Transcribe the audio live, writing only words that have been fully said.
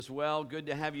As well, good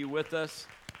to have you with us.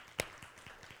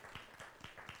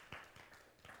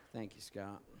 Thank you,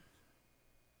 Scott.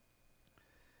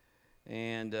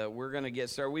 And we're going to get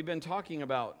started. We've been talking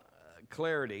about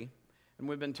clarity, and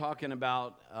we've been talking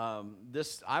about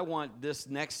this. I want this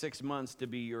next 6 months to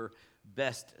be your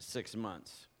best 6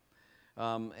 months.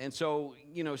 And so,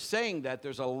 saying that,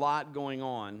 there's a lot going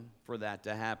on for that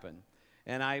to happen.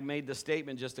 And I made the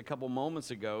statement just a couple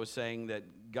moments ago saying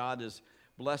that God has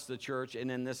blessed the church, and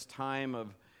in this time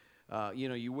of,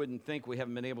 you wouldn't think we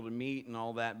haven't been able to meet and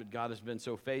all that, but God has been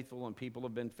so faithful, and people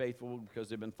have been faithful because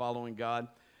they've been following God.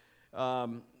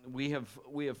 We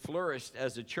have flourished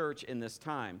as a church in this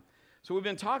time. So we've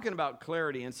been talking about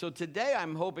clarity, and so today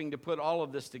I'm hoping to put all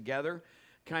of this together,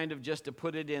 kind of just to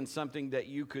put it in something that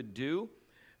you could do,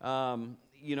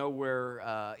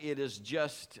 where it is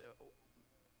just,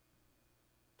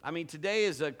 today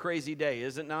is a crazy day,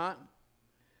 is it not?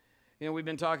 We've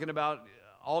been talking about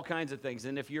all kinds of things,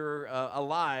 and if you're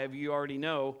alive, you already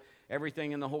know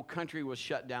everything in the whole country was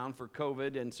shut down for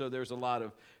COVID, and so there's a lot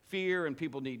of fear, and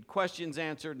people need questions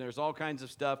answered, and there's all kinds of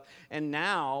stuff. And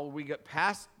now we got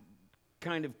past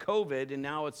kind of COVID, and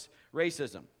now it's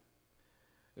racism.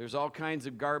 There's all kinds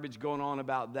of garbage going on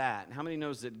about that. How many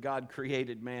knows that God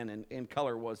created man and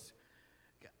color was,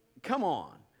 come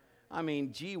on.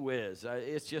 Gee whiz.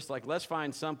 It's just like, let's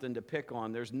find something to pick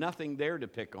on. There's nothing there to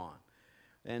pick on.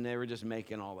 And they were just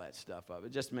making all that stuff up.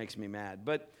 It just makes me mad.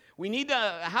 But we need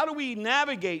to, how do we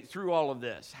navigate through all of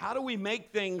this? How do we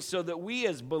make things so that we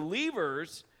as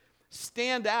believers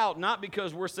stand out, not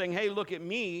because we're saying, hey, look at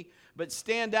me, but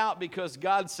stand out because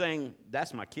God's saying,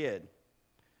 that's my kid.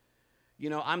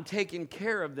 I'm taking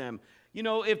care of them.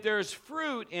 If there's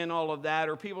fruit in all of that,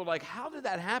 or people are like, how did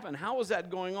that happen? How is that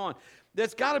going on?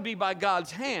 That's got to be by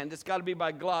God's hand. It's got to be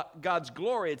by God's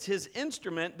glory. It's His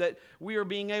instrument that we are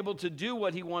being able to do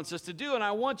what He wants us to do. And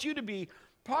I want you to be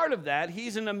part of that.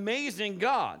 He's an amazing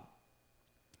God.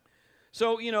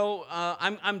 So,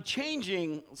 I'm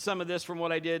changing some of this from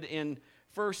what I did in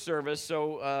first service.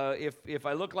 So if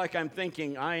I look like I'm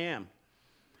thinking, I am.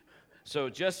 So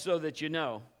just so that you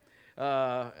know.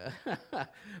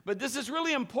 But this is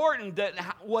really important that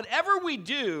whatever we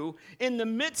do in the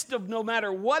midst of no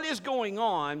matter what is going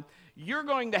on, you're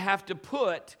going to have to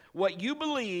put what you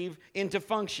believe into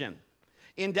function,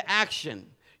 into action.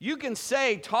 You can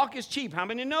say talk is cheap. How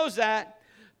many knows that?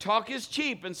 Talk is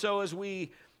cheap. And so as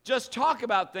we just talk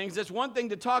about things, it's one thing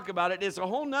to talk about it. It's a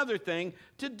whole nother thing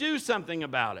to do something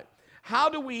about it. How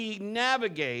do we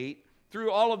navigate through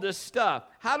all of this stuff?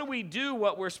 How do we do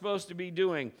what we're supposed to be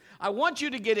doing? I want you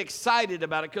to get excited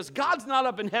about it because God's not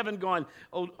up in heaven going,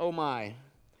 oh my,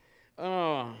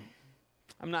 I'm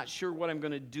not sure what I'm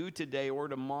going to do today or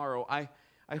tomorrow. I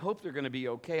hope they're going to be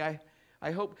okay.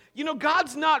 I hope,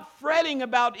 God's not fretting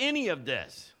about any of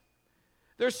this.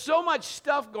 There's so much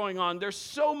stuff going on. There's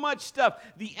so much stuff.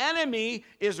 The enemy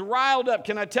is riled up.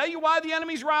 Can I tell you why the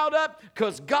enemy's riled up?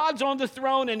 Because God's on the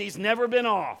throne and He's never been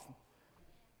off.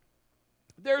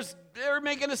 They're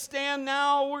making a stand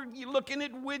now. We're looking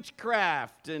at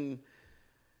witchcraft. And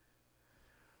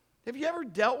have you ever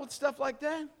dealt with stuff like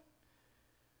that?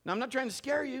 Now, I'm not trying to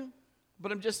scare you,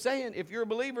 but I'm just saying, if you're a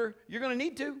believer, you're going to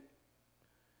need to.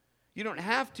 You don't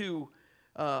have to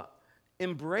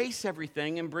embrace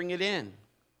everything and bring it in.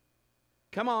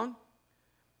 Come on.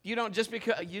 You don't just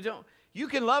because you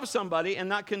can love somebody and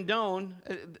not condone.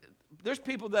 There's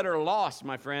people that are lost,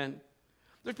 my friend.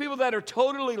 There's people that are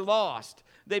totally lost.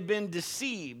 They've been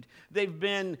deceived. They've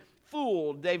been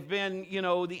fooled. They've been,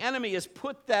 the enemy has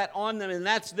put that on them, and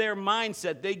that's their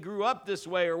mindset. They grew up this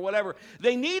way or whatever.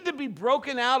 They need to be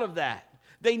broken out of that.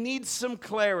 They need some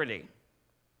clarity.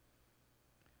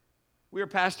 We were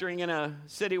pastoring in a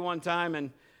city one time, and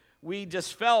we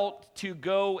just felt to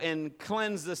go and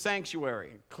cleanse the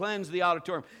sanctuary, cleanse the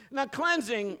auditorium. Now,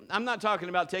 cleansing, I'm not talking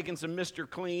about taking some Mr.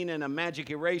 Clean and a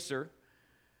magic eraser.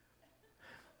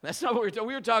 That's not what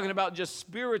we were talking about, just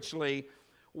spiritually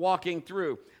walking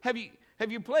through. Have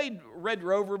you played Red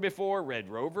Rover before? Red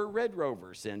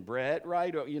Rover, send Brett,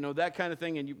 right? That kind of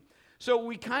thing. So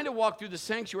we kind of walked through the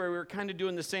sanctuary. We were kind of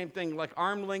doing the same thing, like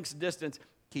arm length distance,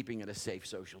 keeping it a safe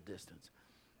social distance.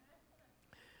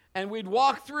 And we'd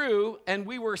walk through, and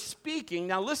we were speaking.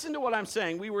 Now listen to what I'm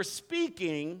saying. We were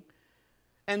speaking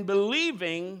and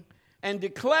believing and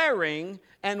declaring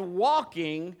and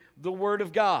walking the Word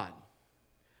of God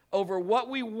over what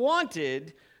we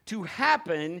wanted to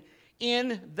happen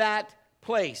in that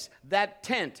place, that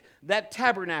tent, that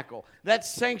tabernacle, that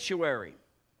sanctuary.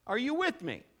 Are you with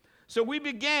me? So we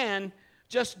began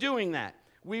just doing that.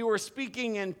 We were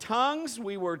speaking in tongues,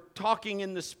 we were talking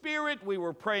in the Spirit, we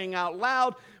were praying out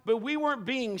loud, but we weren't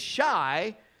being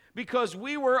shy because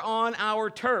we were on our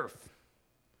turf.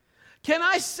 Can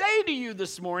I say to you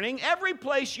this morning, every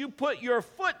place you put your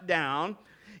foot down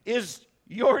is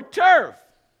your turf.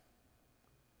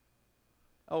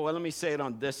 Oh, well, let me say it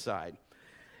on this side.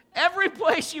 Every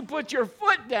place you put your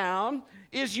foot down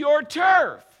is your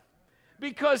turf.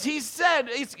 Because he said,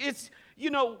 it's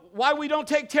why we don't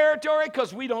take territory?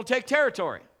 Because we don't take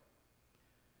territory.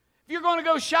 If you're going to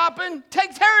go shopping,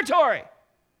 take territory.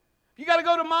 If you got to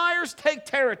go to Myers, take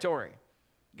territory.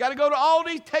 You got to go to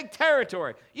Aldi, take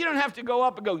territory. You don't have to go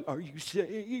up and go, are you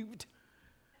saved?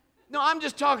 No, I'm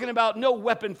just talking about no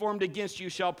weapon formed against you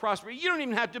shall prosper. You don't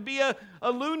even have to be a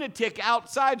lunatic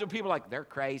outside so people are like, they're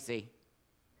crazy.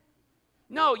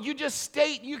 No, you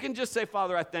can just say,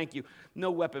 Father, I thank you.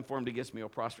 No weapon formed against me will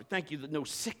prosper. Thank you that no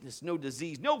sickness, no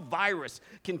disease, no virus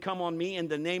can come on me in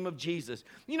the name of Jesus.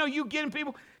 You getting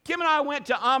people. Kim and I went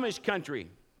to Amish country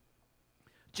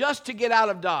just to get out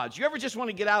of Dodge. You ever just want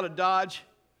to get out of Dodge?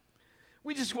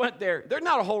 We just went there. There's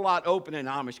not a whole lot open in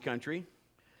Amish country.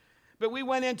 But we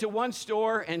went into one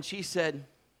store and she said,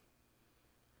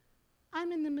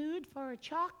 I'm in the mood for a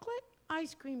chocolate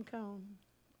ice cream cone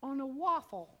on a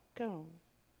waffle cone.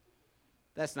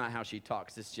 That's not how she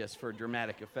talks. It's just for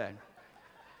dramatic effect.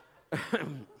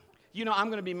 I'm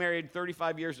going to be married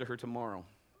 35 years to her tomorrow.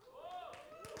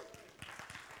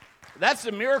 That's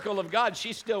the miracle of God.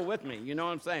 She's still with me. You know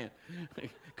what I'm saying?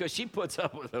 Because she puts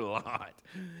up with it a lot.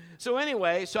 So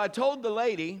anyway, I told the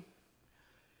lady,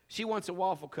 she wants a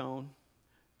waffle cone,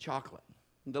 chocolate.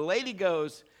 The lady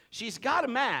goes, she's got a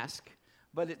mask,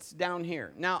 but it's down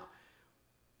here. Now,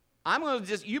 I'm going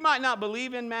to you might not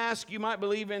believe in masks. You might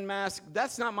believe in masks.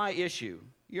 That's not my issue.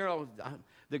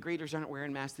 The greeters aren't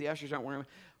wearing masks. The ushers aren't wearing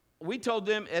masks. We told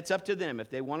them it's up to them.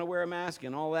 If they want to wear a mask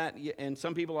and all that, and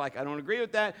some people are like, I don't agree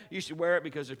with that. You should wear it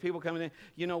because there's people coming in.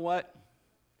 You know what?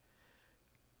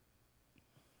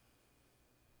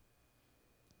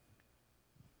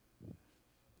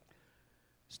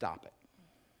 Stop it.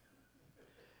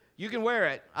 You can wear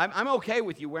it. I'm okay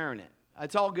with you wearing it.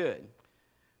 It's all good.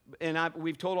 And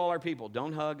we've told all our people,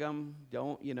 don't hug them.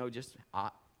 Don't, just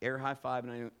air high five.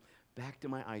 And I went back to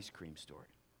my ice cream story.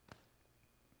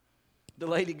 The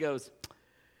lady goes,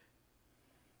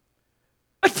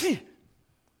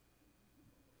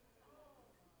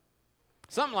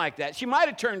 something like that. She might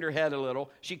have turned her head a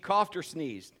little. She coughed or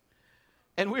sneezed.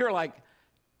 And we were like,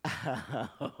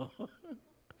 oh.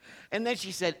 And then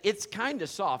she said, it's kind of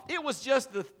soft. It was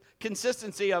just the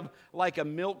consistency of like a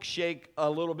milkshake a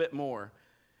little bit more.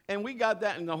 And we got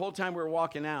that, and the whole time we were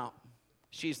walking out,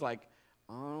 she's like,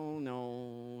 I don't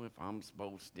know if I'm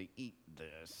supposed to eat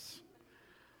this.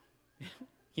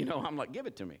 I'm like, give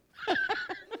it to me.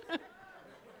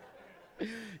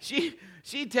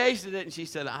 She tasted it, and she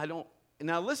said, I don't.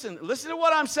 Now listen to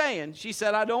what I'm saying. She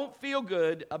said, I don't feel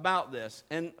good about this.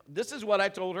 And this is what I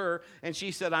told her, and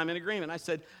she said, I'm in agreement. I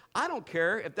said, I don't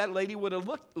care if that lady would have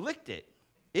licked it.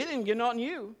 It didn't get on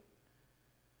you.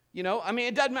 It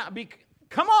doesn't matter.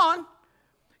 Come on.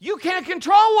 You can't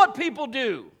control what people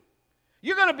do.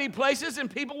 You're going to be places and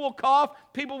people will cough,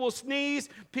 people will sneeze,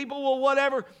 people will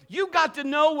whatever. You got to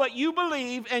know what you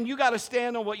believe, and you got to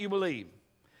stand on what you believe.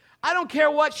 I don't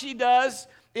care what she does.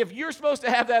 If you're supposed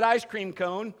to have that ice cream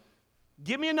cone,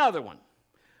 give me another one.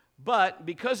 But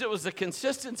because it was the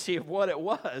consistency of what it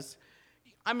was,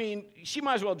 she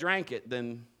might as well drank it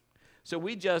then. So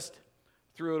we just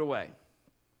threw it away.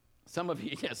 Some of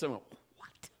you,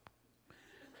 what?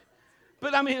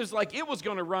 But it was like it was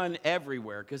going to run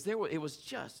everywhere because it was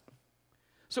just.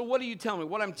 So what are you telling me?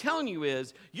 What I'm telling you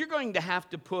is you're going to have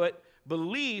to put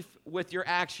belief with your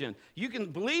action.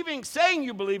 Saying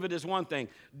you believe it is one thing.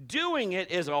 Doing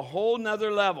it is a whole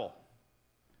nother level.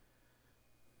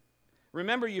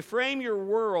 Remember, you frame your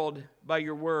world by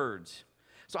your words.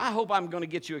 So I hope I'm going to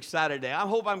get you excited today. I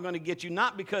hope I'm going to get you,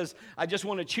 not because I just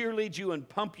want to cheerlead you and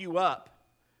pump you up,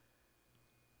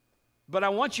 but I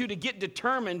want you to get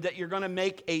determined that you're going to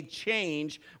make a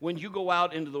change when you go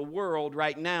out into the world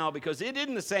right now, because it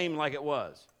isn't the same like it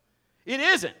was. It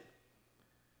isn't.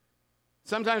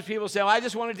 Sometimes people say, I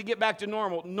just wanted to get back to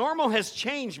normal. Normal has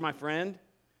changed, my friend.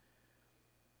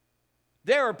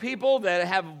 There are people that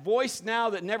have a voice now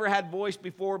that never had voice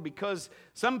before because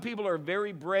some people are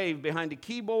very brave behind a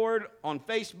keyboard on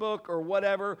Facebook or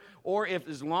whatever, or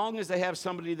as long as they have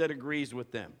somebody that agrees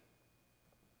with them.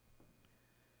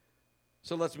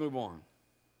 So let's move on.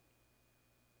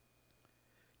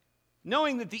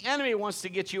 Knowing that the enemy wants to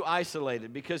get you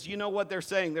isolated, because you know what they're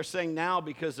saying? They're saying now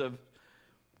because of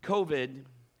COVID,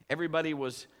 everybody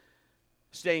was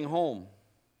staying home.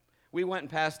 We went and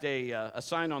passed a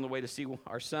sign on the way to see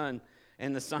our son,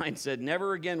 and the sign said,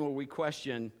 never again will we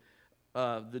question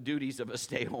the duties of a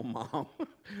stay-at-home mom.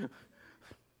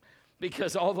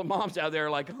 Because all the moms out there are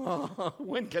like, oh,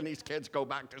 when can these kids go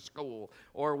back to school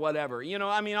or whatever? You know,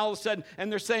 I mean, all of a sudden,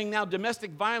 and they're saying now domestic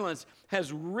violence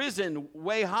has risen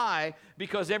way high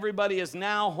because everybody is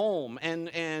now home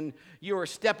and you are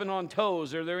stepping on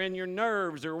toes or they're in your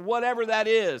nerves or whatever that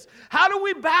is. How do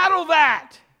we battle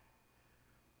that?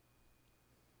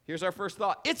 Here's our first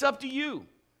thought. It's up to you.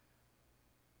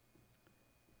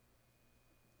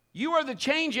 You are the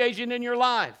change agent in your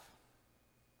life.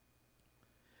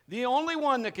 The only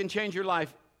one that can change your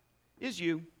life is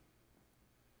you.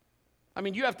 I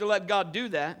mean, you have to let God do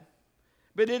that,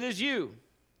 but it is you.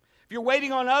 If you're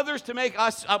waiting on others to make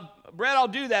us, Brett, I'll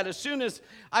do that as soon as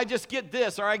I just get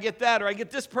this or I get that or I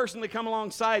get this person to come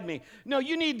alongside me. No,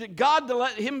 you need God to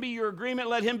let him be your agreement,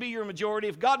 let him be your majority.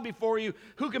 If God be for you,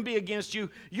 who can be against you?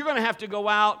 You're going to have to go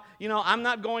out. You know, I'm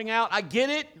not going out. I get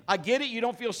it. You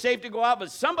don't feel safe to go out,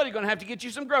 but somebody's going to have to get you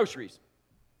some groceries.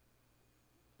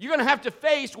 You're going to have to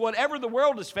face whatever the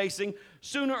world is facing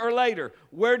sooner or later.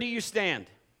 Where do you stand?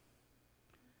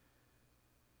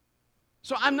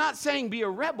 So I'm not saying be a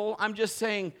rebel. I'm just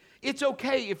saying it's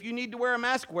okay. If you need to wear a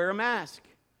mask, wear a mask.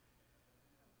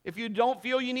 If you don't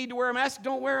feel you need to wear a mask,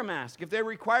 don't wear a mask. If they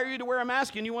require you to wear a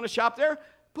mask and you want to shop there,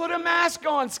 put a mask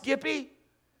on, Skippy.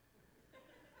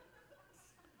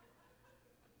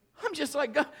 I'm just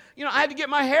like, you know, I had to get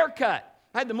my hair cut.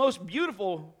 I had the most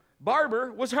beautiful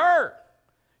barber was her.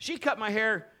 She cut my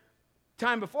hair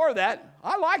time before that.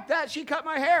 I liked that. She cut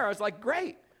my hair. I was like,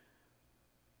 great.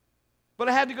 But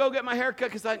I had to go get my hair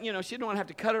cut because she didn't want to have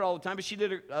to cut it all the time.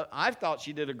 But I thought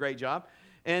she did a great job.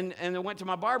 And I went to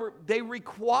my barber. They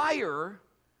require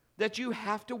that you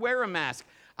have to wear a mask.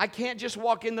 I can't just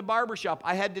walk in the barber shop.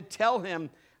 I had to tell him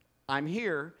I'm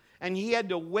here. And he had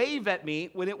to wave at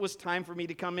me when it was time for me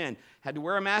to come in. Had to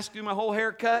wear a mask through my whole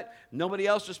haircut. Nobody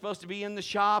else was supposed to be in the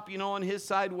shop, on his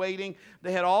side waiting.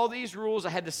 They had all these rules.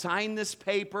 I had to sign this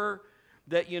paper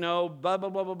that, blah, blah,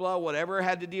 blah, blah, blah, whatever I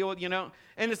had to deal with,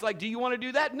 And it's like, do you want to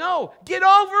do that? No. Get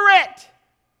over it.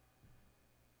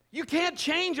 You can't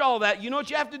change all that. You know what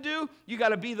you have to do? You got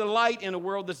to be the light in a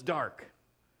world that's dark.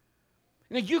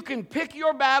 Now, you can pick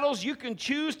your battles. You can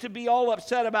choose to be all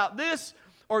upset about this,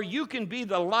 or you can be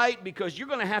the light because you're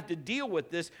going to have to deal with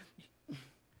this.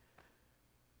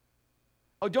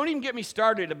 Oh, don't even get me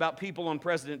started about people on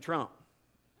President Trump.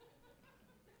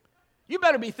 You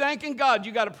better be thanking God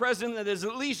you got a president that is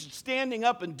at least standing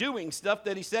up and doing stuff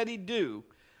that he said he'd do.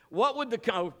 What would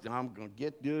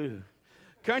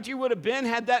country would have been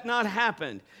had that not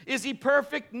happened? Is he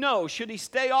perfect? No. Should he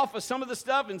stay off of some of the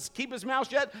stuff and keep his mouth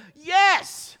shut?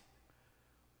 Yes.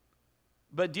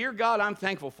 But dear God, I'm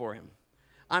thankful for him.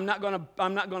 I'm not going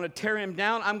to tear him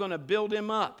down. I'm going to build him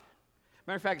up.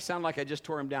 Matter of fact, it sounded like I just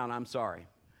tore him down. I'm sorry.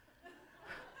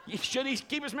 Should he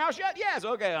keep his mouth shut? Yes.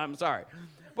 Okay, I'm sorry.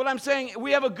 But I'm saying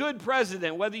we have a good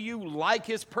president, whether you like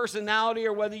his personality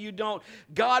or whether you don't.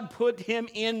 God put him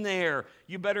in there.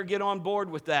 You better get on board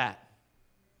with that.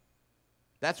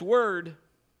 That's word.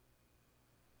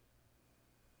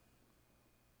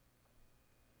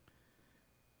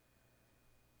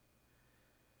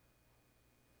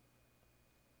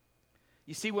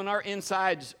 You see, when our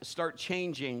insides start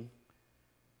changing,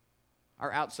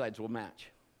 our outsides will match.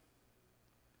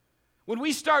 When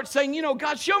we start saying,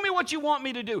 God, show me what you want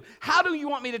me to do. How do you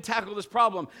want me to tackle this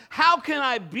problem? How can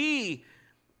I be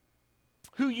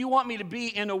who you want me to be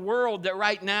in a world that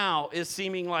right now is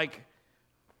seeming like,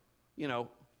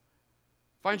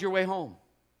 find your way home?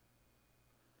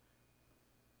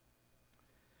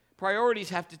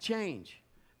 Priorities have to change.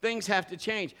 Things have to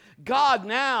change. God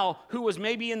now, who was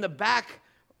maybe in the back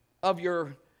of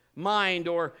your mind,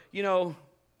 or,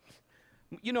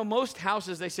 most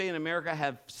houses, they say in America,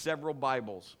 have several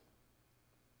Bibles.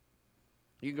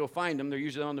 You can go find them. They're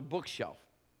usually on the bookshelf.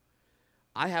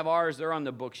 I have ours. They're on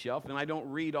the bookshelf, and I don't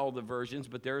read all the versions,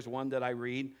 but there's one that I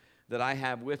read that I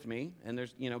have with me, and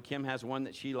there's, Kim has one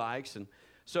that she likes, and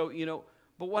so,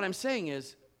 but what I'm saying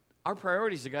is our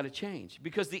priorities have got to change,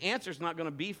 because the answer's not going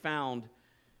to be found,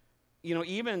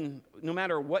 even no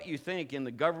matter what you think in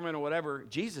the government or whatever.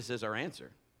 Jesus is our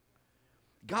answer.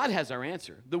 God has our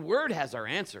answer. The Word has our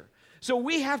answer. So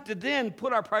we have to then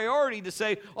put our priority to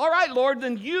say, all right, Lord,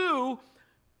 then you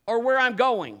are where I'm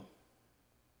going.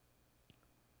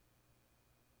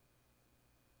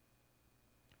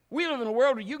 We live in a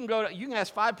world where you can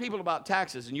ask 5 people about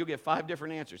taxes and you'll get 5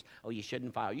 different answers. Oh, you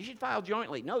shouldn't file. You should file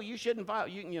jointly. No, you shouldn't file.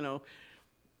 You're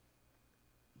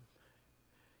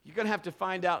going to have to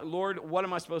find out, Lord, what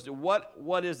am I supposed to do?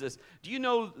 What is this? Do you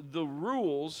know the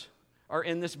rules are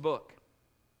in this book?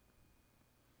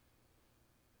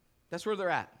 That's where they're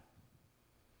at.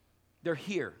 They're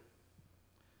here.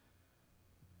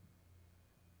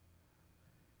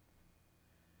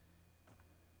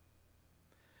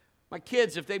 My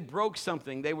kids, if they broke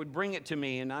something, they would bring it to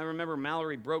me. And I remember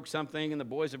Mallory broke something, and the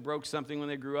boys had broke something when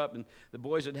they grew up. And the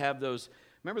boys would have those,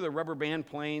 remember the rubber band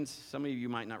planes? Some of you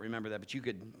might not remember that, but you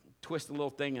could twist a little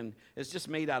thing, and it's just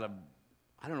made out of,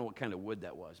 I don't know what kind of wood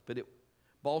that was, but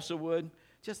balsa wood,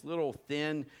 just a little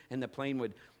thin, and the plane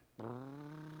would,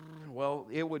 well,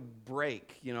 it would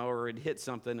break, or it'd hit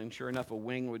something, and sure enough, a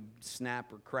wing would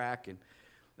snap or crack.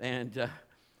 And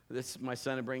my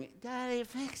son would bring it, Daddy,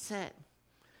 fix it.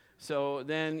 So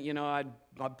then, I'd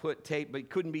put tape, but it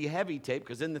couldn't be heavy tape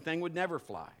because then the thing would never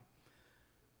fly.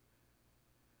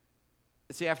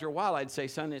 See, after a while, I'd say,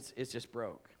 son, it's just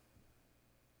broke.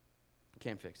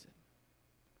 Can't fix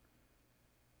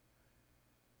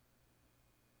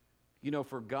it.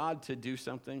 For God to do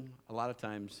something, a lot of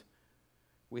times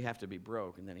we have to be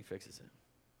broke, and then he fixes it.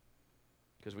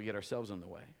 Because we get ourselves in the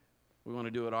way. We want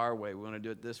to do it our way. We want to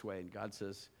do it this way. And God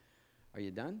says, are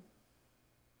you done?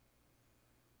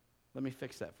 Let me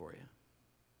fix that for you.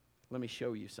 Let me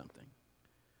show you something.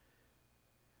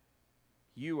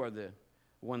 You are the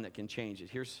one that can change it.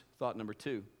 Here's thought number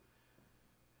 2.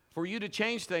 For you to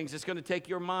change things, it's going to take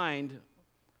your mind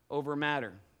over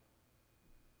matter.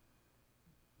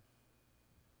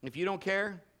 If you don't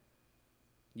care,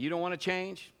 you don't want to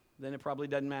change, then it probably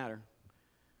doesn't matter.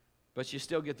 But you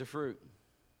still get the fruit.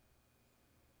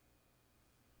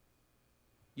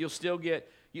 You'll still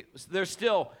get, there's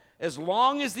still, as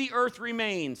long as the earth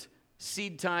remains,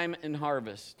 seed time and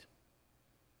harvest.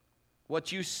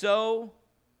 What you sow,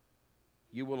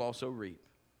 you will also reap.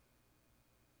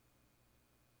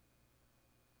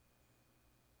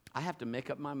 I have to make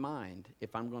up my mind.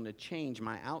 If I'm going to change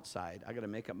my outside, I got to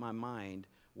make up my mind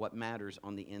what matters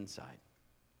on the inside.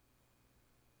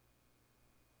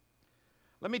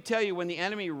 Let me tell you, when the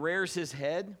enemy rears his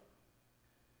head,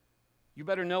 you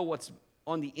better know what's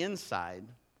on the inside,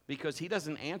 because he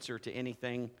doesn't answer to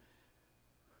anything.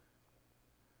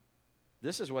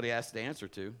 This is what he has to answer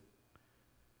to.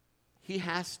 He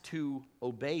has to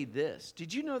obey this.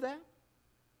 Did you know that?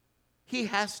 He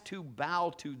has to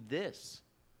bow to this.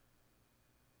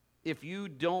 If you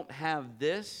don't have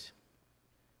this,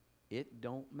 it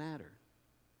don't matter.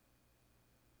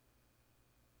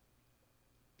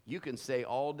 You can say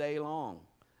all day long,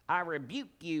 I rebuke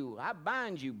you, I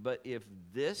bind you, but if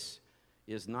this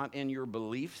is not in your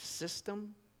belief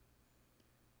system,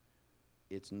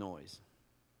 it's noise.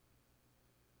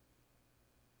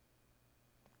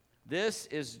 This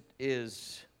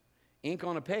is ink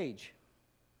on a page.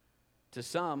 To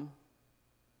some,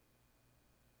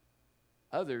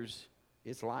 others,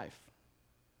 it's life.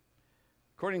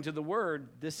 According to the Word,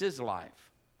 this is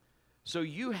life. So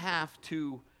you have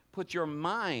to put your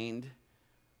mind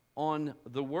on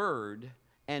the Word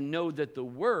and know that the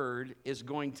Word is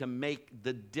going to make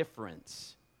the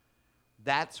difference.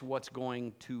 That's what's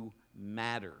going to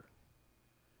matter.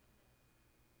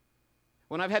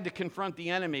 When I've had to confront the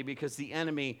enemy because the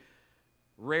enemy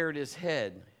reared his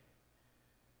head,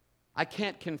 I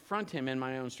can't confront him in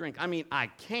my own strength. I mean, I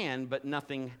can, but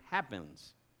nothing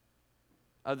happens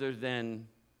other than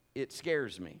it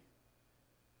scares me.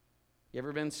 You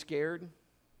ever been scared?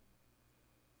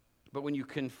 But when you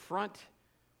confront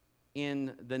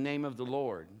in the name of the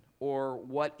Lord, or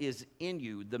what is in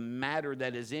you, the matter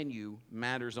that is in you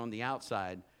matters on the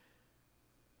outside,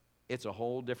 it's a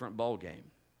whole different ball game.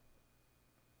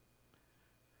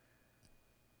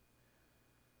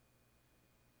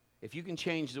 If you can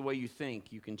change the way you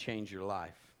think, you can change your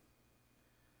life.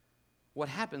 What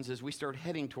happens is we start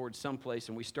heading towards someplace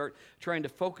and we start trying to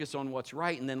focus on what's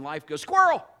right, and then life goes,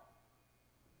 squirrel!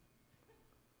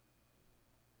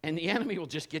 And the enemy will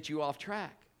just get you off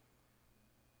track.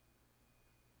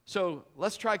 So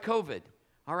let's try COVID.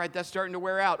 All right, that's starting to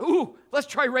wear out. Ooh, let's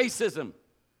try racism.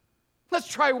 Let's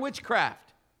try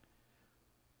witchcraft.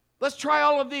 Let's try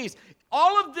all of these.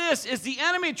 All of this is the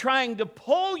enemy trying to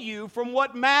pull you from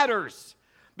what matters.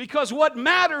 Because what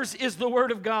matters is the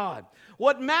Word of God.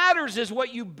 What matters is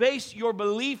what you base your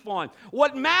belief on.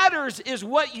 What matters is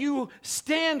what you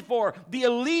stand for, the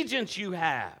allegiance you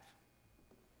have.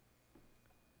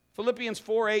 Philippians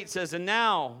 4:8 says, and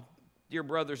now, dear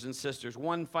brothers and sisters,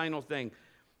 one final thing.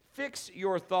 Fix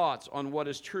your thoughts on what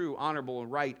is true, honorable,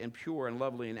 and right, and pure, and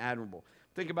lovely, and admirable.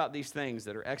 Think about these things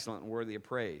that are excellent and worthy of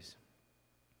praise.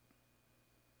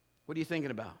 What are you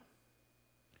thinking about?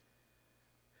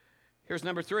 Here's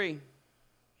number 3,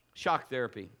 shock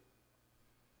therapy.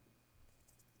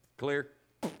 Clear?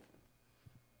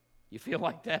 You feel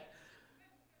like that?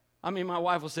 I mean, my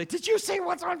wife will say, did you see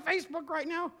what's on Facebook right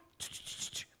now?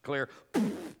 Clear.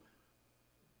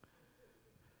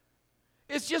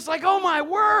 It's just like, oh my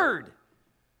word.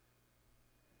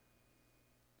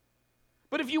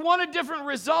 But if you want a different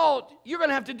result, you're going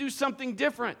to have to do something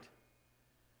different.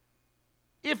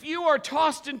 If you are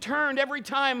tossed and turned every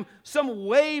time some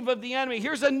wave of the enemy,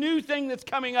 here's a new thing that's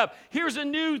coming up. Here's a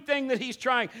new thing that he's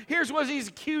trying. Here's what he's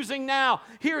accusing now.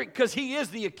 Here, because he is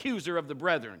the accuser of the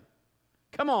brethren.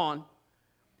 Come on.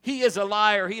 He is a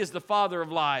liar. He is the father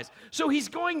of lies. So he's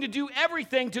going to do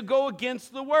everything to go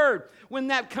against the word. When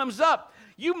that comes up,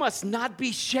 you must not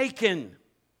be shaken.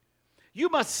 You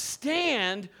must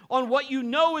stand on what you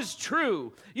know is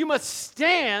true. You must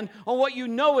stand on what you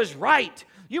know is right.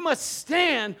 You must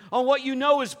stand on what you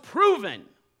know is proven.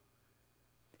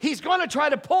 He's going to try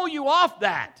to pull you off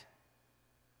that.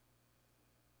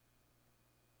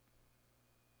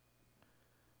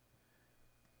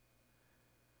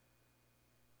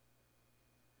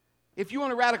 If you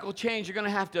want a radical change, you're going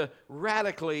to have to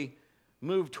radically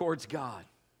move towards God.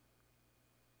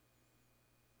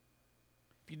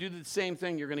 If you do the same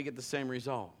thing, you're going to get the same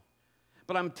result.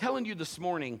 But I'm telling you this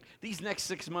morning, these next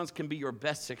 6 months can be your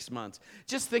best 6 months.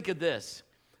 Just think of this.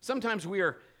 Sometimes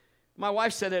my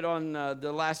wife said it on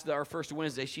our first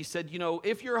Wednesday. She said, you know,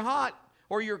 if you're hot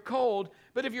or you're cold,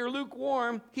 but if you're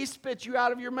lukewarm, he spits you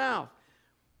out of your mouth.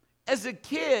 As a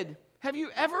kid, have you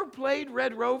ever played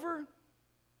Red Rover?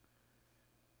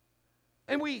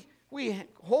 And we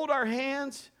hold our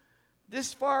hands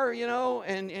this far, you know,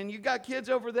 and you got kids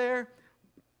over there.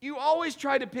 You always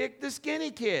try to pick the skinny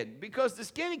kid because the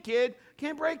skinny kid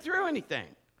can't break through anything.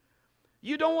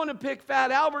 You don't want to pick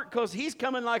Fat Albert because he's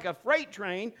coming like a freight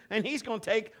train and he's going to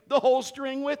take the whole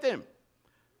string with him.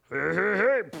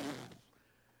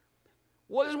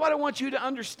 What is what I want you to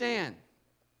understand?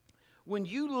 When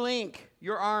you link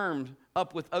your arms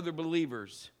up with other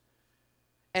believers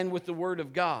and with the Word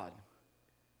of God,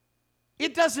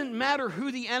 it doesn't matter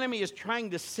who the enemy is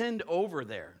trying to send over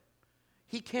there.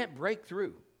 He can't break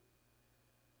through.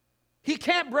 He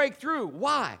can't break through.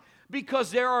 Why?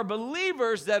 Because there are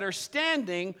believers that are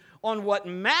standing on what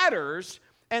matters,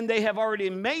 and they have already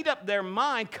made up their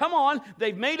mind. Come on,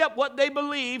 they've made up what they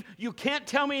believe. You can't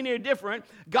tell me any different.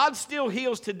 God still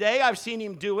heals today. I've seen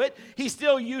him do it. He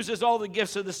still uses all the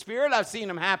gifts of the Spirit. I've seen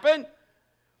him happen.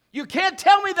 You can't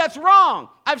tell me that's wrong.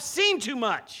 I've seen too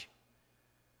much.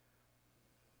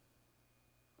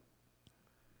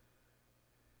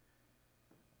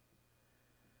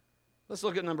 Let's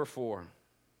look at number 4.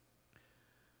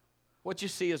 What you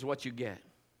see is what you get.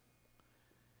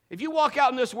 If you walk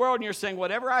out in this world and you're saying,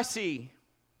 whatever I see,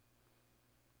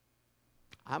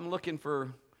 I'm looking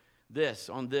for this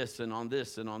on this and on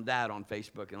this and on that on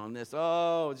Facebook and on this.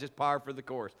 Oh, it's just par for the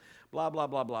course. Blah, blah,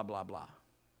 blah, blah, blah, blah.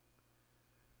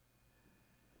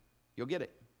 You'll get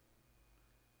it.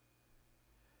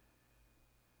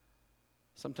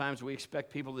 Sometimes we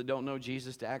expect people that don't know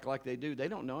Jesus to act like they do. They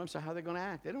don't know him, so how are they going to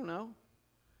act? They don't know.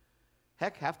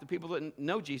 Heck, half the people that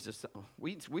know Jesus,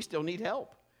 we still need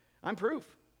help. I'm proof.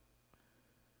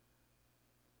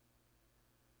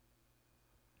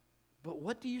 But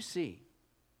what do you see?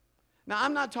 Now,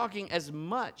 I'm not talking as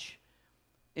much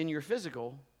in your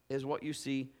physical as what you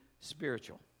see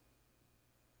spiritual.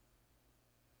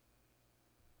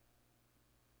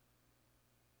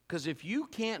 Because if you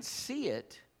can't see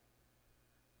it,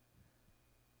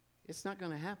 it's not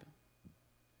going to happen.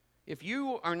 If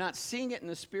you are not seeing it in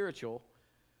the spiritual,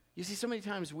 you see, so many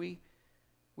times we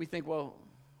think, well,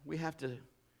 we have to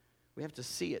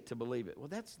see it to believe it. Well,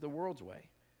 that's the world's way.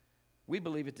 We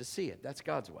believe it to see it. That's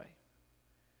God's way.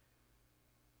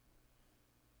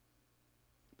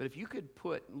 But if you could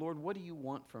put, Lord, what do you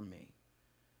want from me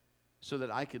so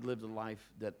that I could live the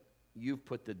life that you've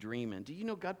put the dream in? Do you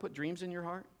know God put dreams in your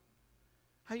heart?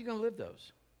 How are you going to live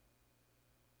those?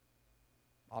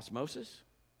 Osmosis?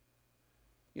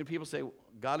 You know, people say,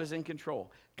 God is in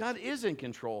control. God is in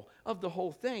control of the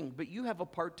whole thing, but you have a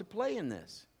part to play in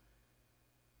this.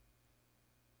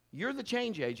 You're the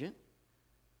change agent.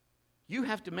 You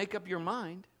have to make up your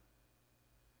mind.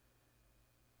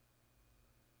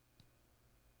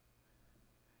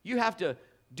 You have to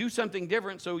do something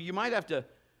different, so you might have to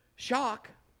shock.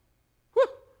 Whew,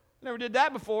 never did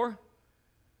that before.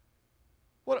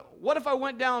 What if I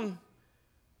went down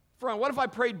front? What if I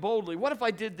prayed boldly? What if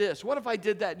I did this? What if I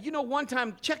did that? You know, one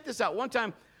time, check this out. One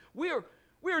time, we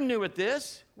were new at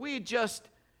this. We just,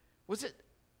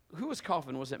 who was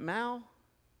coughing? Was it Mal?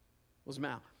 It was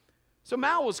Mal. So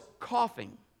Mal was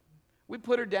coughing. We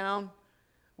put her down.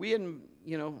 We hadn't,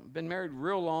 been married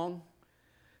real long.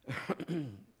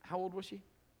 How old was she?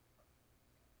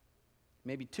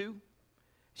 Maybe 2.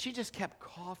 She just kept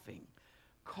coughing.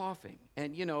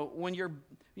 And, when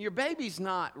your baby's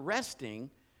not resting,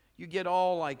 you get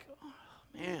all like, oh,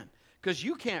 Man, because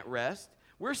you can't rest.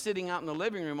 We're sitting out in the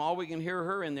living room. All we can hear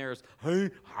her in there is,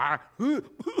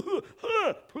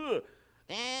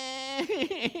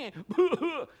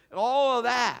 all of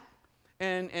that.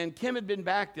 And Kim had been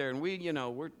back there, and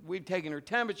we'd taken her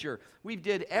temperature. We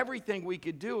did everything we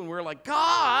could do, and we're like,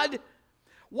 God,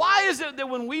 why is it that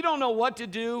when we don't know what to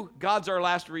do, God's our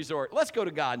last resort? Let's go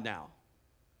to God now.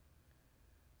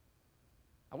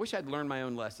 I wish I'd learned my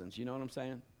own lessons. You know what I'm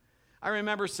saying? I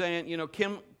remember saying,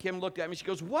 Kim looked at me. She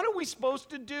goes, what are we supposed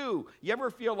to do? You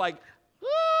ever feel like,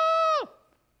 ah?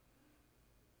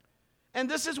 And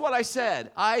this is what I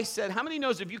said. I said, how many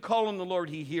knows if you call on the Lord,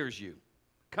 he hears you?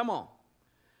 Come on.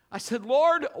 I said,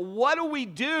 Lord, what do we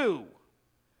do?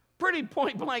 Pretty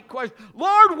point blank question.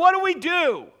 Lord, what do we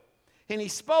do? And he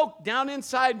spoke down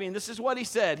inside me, and this is what he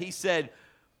said. He said,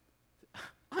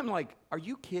 I'm like, are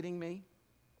you kidding me?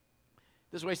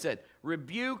 This is what he said.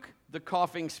 Rebuke the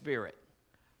coughing spirit.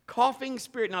 Coughing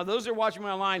spirit. Now, those who are watching me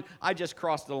online, I just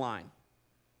crossed the line.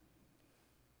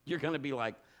 You're going to be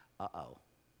like, uh-oh.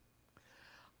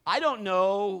 I don't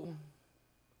know.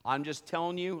 I'm just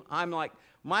telling you. I'm like,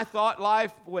 my thought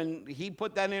life, when he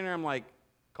put that in there, I'm like,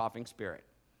 coughing spirit.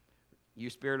 You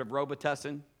spirit of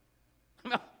Robitussin?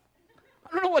 I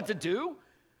don't know what to do.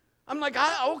 I'm like,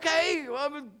 okay.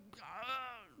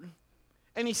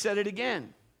 And he said it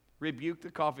again. Rebuke the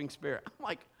coughing spirit. I'm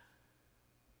like,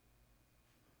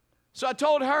 so I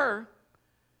told her.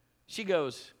 She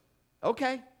goes,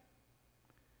 okay.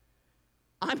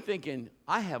 I'm thinking,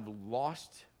 I have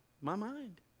lost my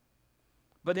mind.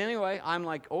 But anyway, I'm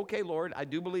like, okay, Lord, I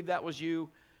do believe that was you.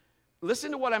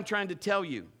 Listen to what I'm trying to tell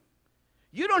you.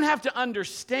 You don't have to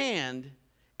understand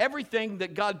everything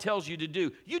that God tells you to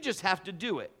do. You just have to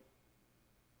do it.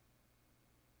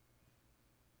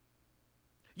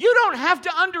 You don't have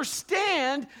to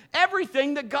understand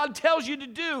everything that God tells you to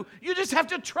do. You just have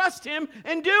to trust him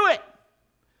and do it.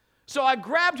 So I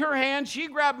grabbed her hand, she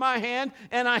grabbed my hand,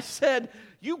 and I said,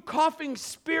 you coughing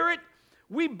spirit,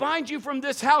 we bind you from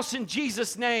this house in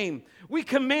Jesus' name. We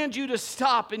command you to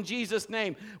stop in Jesus'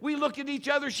 name. We looked at each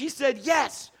other. She said,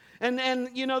 yes. And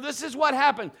this is what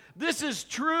happened. This is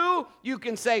true. You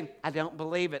can say, I don't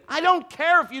believe it. I don't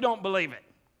care if you don't believe it.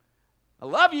 I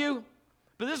love you.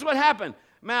 But this is what happened.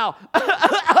 Mal,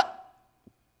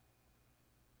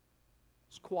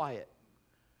 it's quiet.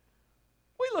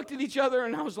 We looked at each other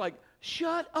and I was like,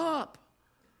 shut up.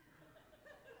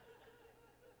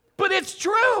 But it's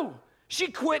true. She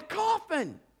quit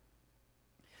coughing.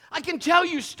 I can tell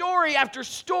you story after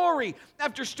story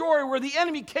after story where the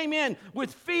enemy came in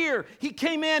with fear. He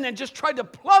came in and just tried to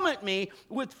plummet me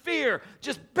with fear.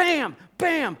 Just bam,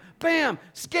 bam, bam,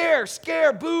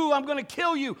 scare, boo, I'm going to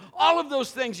kill you. All of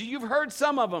those things. You've heard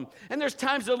some of them. And there's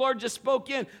times the Lord just spoke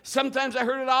in. Sometimes I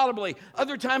heard it audibly.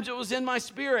 Other times it was in my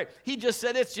spirit. He just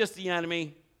said, it's just the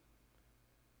enemy.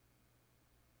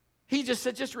 He just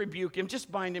said, just rebuke him, just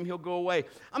bind him, he'll go away.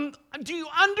 Do you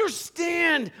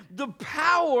understand the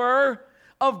power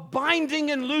of binding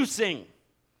and loosing?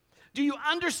 Do you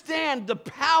understand the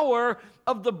power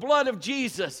of the blood of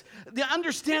Jesus? Do you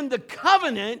understand the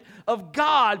covenant of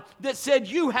God that said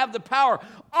you have the power?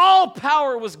 All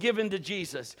power was given to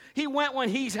Jesus. He went when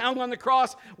he hung on the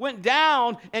cross, went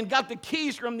down and got the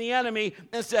keys from the enemy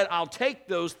and said, I'll take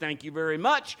those, thank you very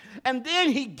much. And then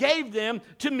he gave them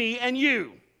to me and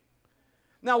you.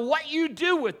 Now, what you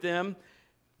do with them,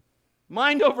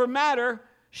 mind over matter,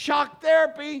 shock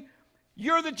therapy,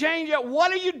 you're the change.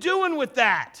 What are you doing with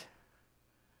that?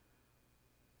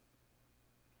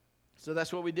 So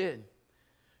that's what we did.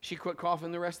 She quit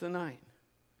coughing the rest of the night.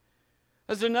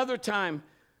 There's another time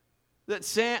that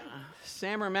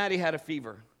Sam or Maddie had a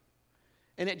fever,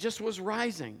 and it just was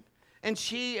rising. And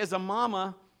she, as a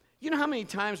mama, you know how many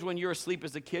times when you're asleep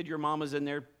as a kid, your mama's in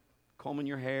there combing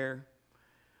your hair,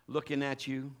 looking at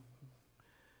you,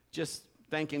 just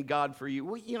thanking God for you.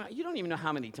 Well, you don't even know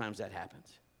how many times that happens.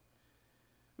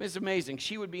 I mean, it's amazing.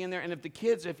 She would be in there, and if the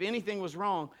kids, if anything was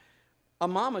wrong, a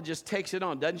mama just takes it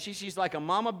on, doesn't she? She's like a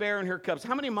mama bear in her cubs.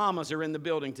 How many mamas are in the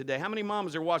building today? How many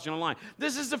mamas are watching online?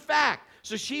 This is a fact.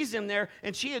 So she's in there,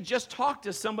 and she had just talked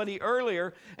to somebody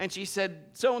earlier, and she said,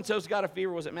 so-and-so's got a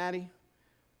fever. Was it Maddie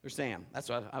or Sam? That's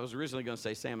what I was originally going to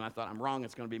say Sam, and I thought, I'm wrong.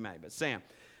 It's going to be Maddie, but Sam.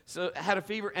 So had a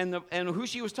fever, and who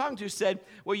she was talking to said,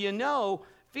 well,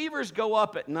 fevers go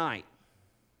up at night.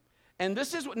 And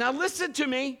this is, now listen to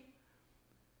me.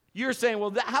 You're saying,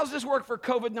 well, how's this work for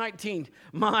COVID-19?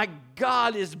 My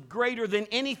God is greater than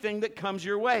anything that comes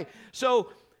your way.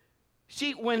 So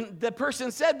when the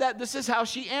person said that, this is how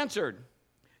she answered.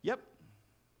 Yep.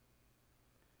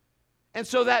 And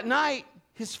so that night,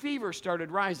 his fever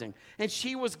started rising. And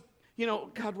she was,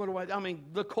 God, what do I mean,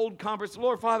 the cold conference,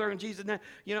 Lord, Father, in Jesus' name,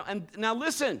 and now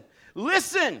listen.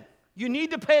 You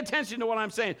need to pay attention to what I'm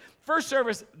saying. First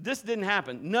service, this didn't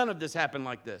happen. None of this happened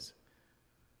like this.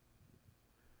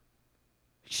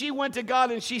 She went to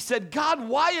God and she said, God,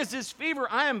 why is this fever?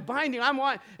 I am binding.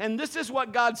 And this is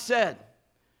what God said.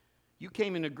 You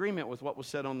came in agreement with what was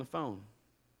said on the phone.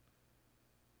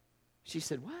 She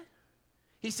said, what?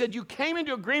 He said, you came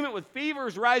into agreement with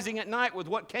fevers rising at night with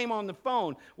what came on the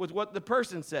phone, with what the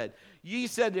person said. You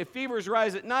said the fevers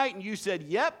rise at night, and you said,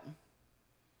 yep.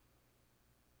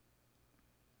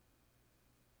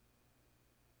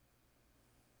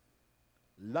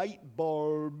 Light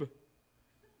bulb.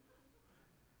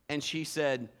 And she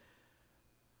said,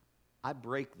 I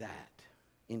break that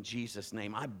in Jesus'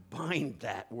 name. I bind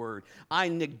that word. I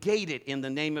negate it in the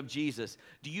name of Jesus.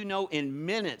 Do you know, in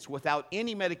minutes, without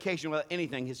any medication, without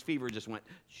anything, his fever just went,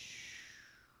 shh.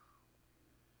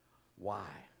 Why?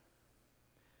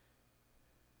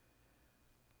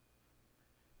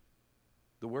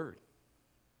 The Word.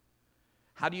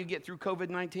 How do you get through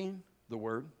COVID-19? The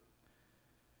Word.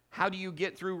 How do you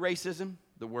get through racism?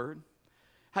 The Word.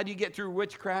 How do you get through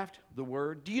witchcraft? The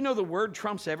Word. Do you know the Word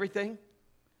trumps everything?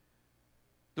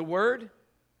 The Word.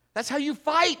 That's how you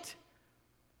fight.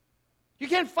 You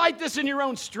can't fight this in your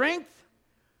own strength.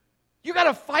 You got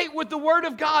to fight with the Word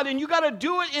of God, and you got to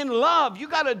do it in love. You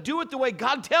got to do it the way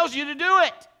God tells you to do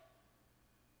it.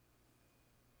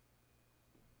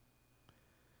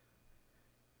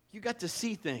 You got to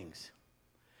see things.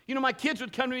 My kids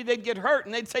would come to me, they'd get hurt,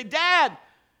 and they'd say, Dad,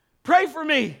 pray for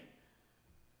me.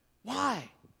 Why?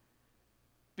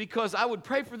 Because I would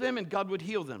pray for them and God would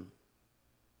heal them.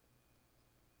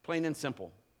 Plain and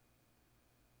simple.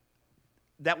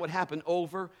 That would happen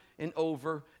over and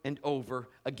over and over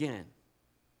again.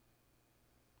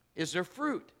 Is there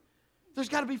fruit? There's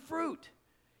got to be fruit.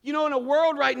 In a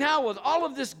world right now with all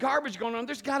of this garbage going on,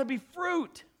 there's got to be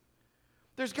fruit.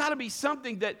 There's got to be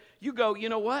something that you go, you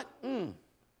know what?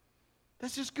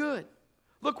 That's just good.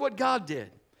 Look what God did.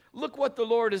 Look what the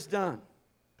Lord has done.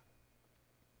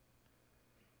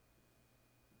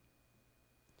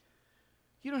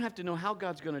 You don't have to know how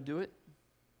God's going to do it.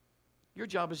 Your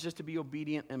job is just to be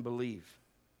obedient and believe.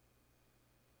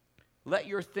 Let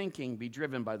your thinking be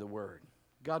driven by the Word.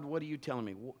 God, what are you telling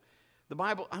me? The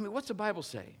Bible, what's the Bible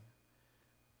say?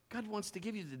 God wants to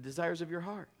give you the desires of your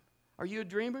heart. Are you a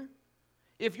dreamer?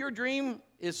 If your dream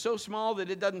is so small that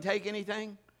it doesn't take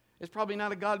anything, it's probably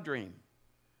not a God dream.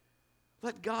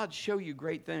 Let God show you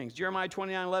great things. Jeremiah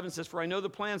 29:11 says, for I know the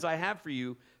plans I have for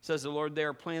you, says the Lord, they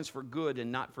are plans for good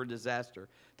and not for disaster,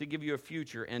 to give you a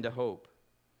future and a hope.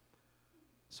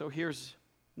 So here's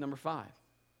number 5.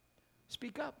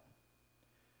 Speak up.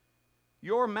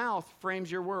 Your mouth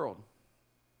frames your world.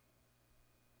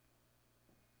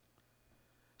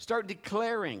 Start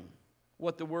declaring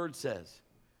what the Word says.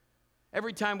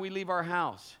 Every time we leave our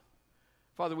house,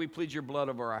 Father, we plead your blood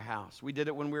over our house. We did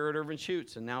it when we were at Irvin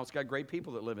Shoots, and now it's got great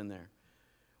people that live in there.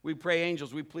 We pray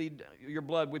angels. We plead your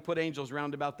blood. We put angels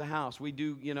round about the house. We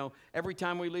do, every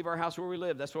time we leave our house where we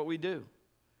live, that's what we do.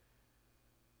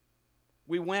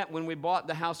 We went when we bought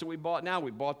the house that we bought now.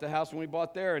 We bought the house when we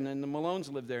bought there, and then the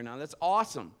Malones live there now. That's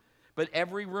awesome. But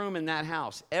every room in that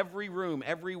house, every room,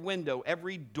 every window,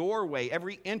 every doorway,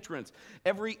 every entrance,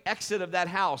 every exit of that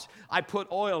house, I put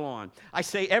oil on. I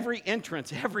say every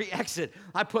entrance, every exit,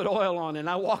 I put oil on. And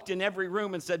I walked in every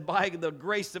room and said, by the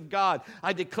grace of God,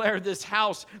 I declare this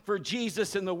house for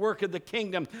Jesus and the work of the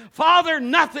kingdom. Father,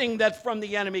 nothing that's from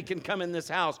the enemy can come in this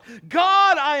house.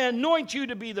 God, I anoint you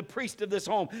to be the priest of this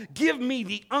home. Give me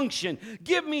the unction.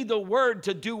 Give me the word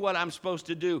to do what I'm supposed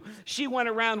to do. She went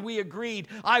around, we agreed.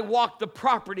 I walked the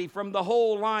property from the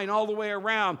whole line all the way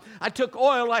around. I took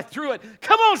oil, I threw it.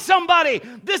 Come on, somebody.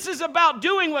 This is about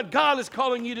doing what God is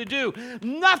calling you to do.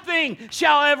 Nothing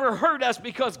shall ever hurt us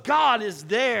because God is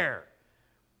there.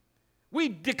 We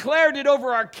declared it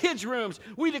over our kids' rooms.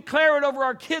 We declare it over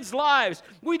our kids' lives.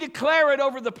 We declare it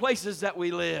over the places that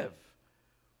we live.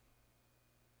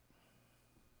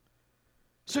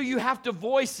 So you have to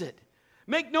voice it.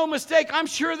 Make no mistake, I'm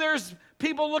sure there's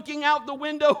people looking out the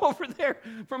window over there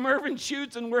from Irvin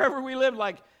Shoots and wherever we live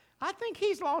like, I think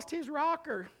he's lost his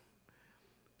rocker.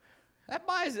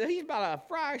 He's about a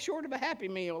fry short of a Happy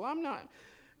Meal. I'm not.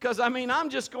 Because, I'm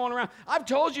just going around. I've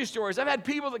told you stories. I've had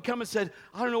people that come and said,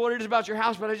 I don't know what it is about your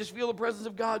house, but I just feel the presence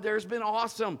of God there. It's been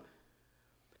awesome.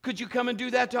 Could you come and do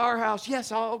that to our house?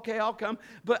 Yes, I'll come.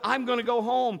 But I'm going to go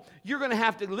home. You're going to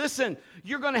have to listen.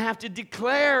 You're going to have to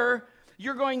declare.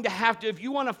 You're going to have to, if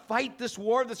you want to fight this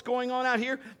war that's going on out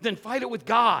here, then fight it with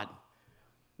God.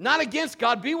 Not against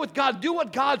God. Be with God. Do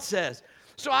what God says.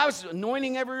 So I was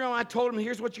anointing every room. I told them,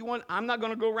 here's what you want. I'm not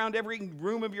going to go around every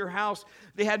room of your house.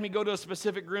 They had me go to a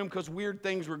specific room because weird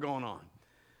things were going on.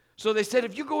 So they said,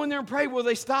 if you go in there and pray, will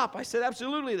they stop? I said,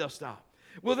 absolutely, they'll stop.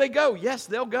 Will they go? Yes,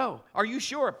 they'll go. Are you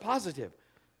sure? Positive.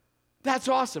 That's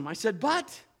awesome. I said,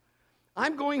 but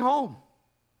I'm going home.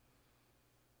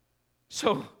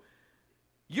 So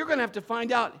you're going to have to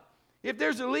find out if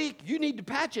there's a leak, you need to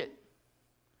patch it.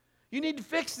 You need to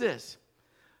fix this.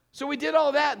 So we did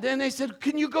all that. Then they said,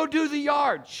 can you go do the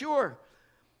yard? Sure.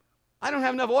 I don't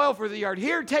have enough oil for the yard.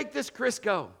 Here, take this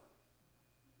Crisco.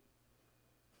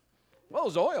 Well, it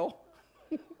was oil.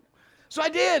 So I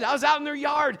did. I was out in their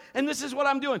yard, and this is what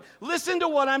I'm doing. Listen to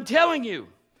what I'm telling you.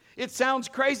 It sounds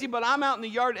crazy, but I'm out in the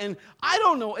yard, and I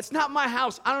don't know. It's not my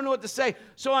house. I don't know what to say,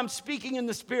 so I'm speaking in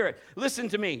the Spirit. Listen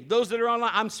to me. Those that are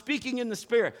online, I'm speaking in the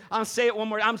Spirit. I'll say it one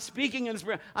more. I'm speaking in the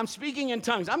Spirit. I'm speaking in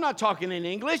tongues. I'm not talking in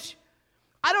English.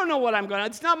 I don't know what I'm going to.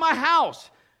 It's not my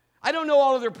house. I don't know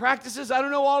all of their practices. I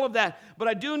don't know all of that. But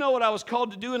I do know what I was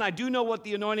called to do, and I do know what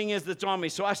the anointing is that's on me.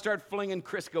 So I start flinging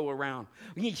Crisco around.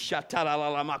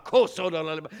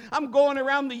 I'm going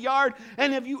around the yard.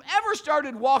 And have you ever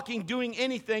started walking, doing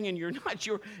anything, and you're not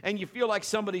sure, and you feel like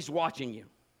somebody's watching you?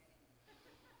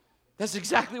 That's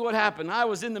exactly what happened. I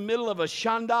was in the middle of a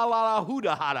shandala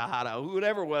huda hada hada,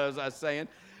 whatever it was I was saying.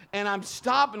 And I'm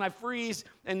stopped, and I freeze,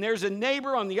 and there's a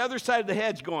neighbor on the other side of the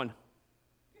hedge going,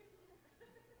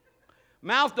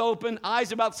 mouth open,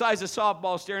 eyes about the size of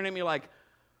softball, staring at me like,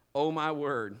 oh my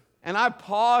word. And I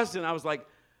paused and I was like,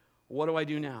 what do I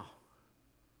do now?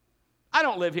 I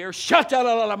don't live here. Shut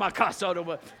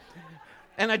up.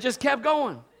 And I just kept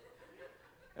going.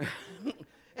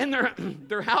 And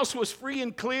their house was free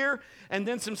and clear, and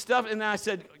then some stuff, and then I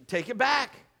said, take it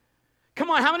back. Come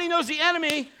on, how many knows the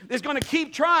enemy is going to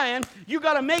keep trying? You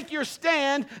got to make your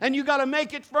stand, and you got to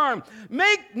make it firm.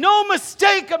 Make no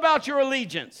mistake about your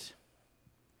allegiance.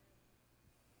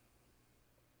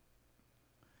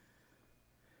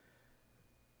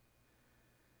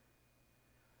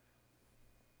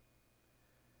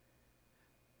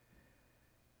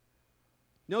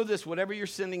 Know this, whatever you're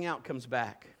sending out comes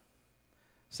back.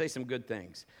 Say some good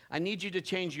things. I need you to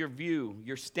change your view,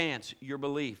 your stance, your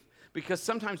belief, because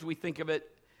sometimes we think of it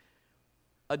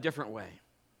a different way.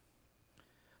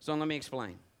 So let me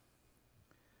explain.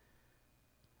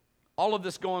 All of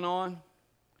this going on,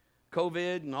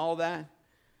 COVID and all that,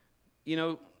 you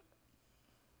know,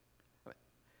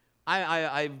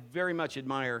 I very much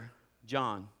admire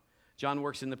John. John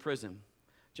works in the prison.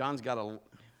 He's got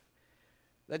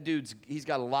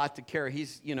a lot to carry.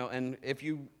 And if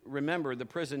you remember, the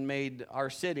prison made our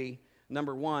city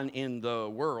number one in the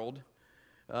world.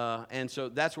 And so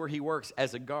that's where he works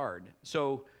as a guard.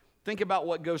 So think about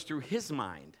what goes through his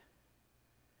mind.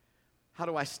 How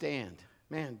do I stand?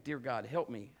 Man, dear God, help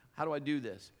me. How do I do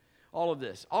this? All of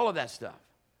that stuff.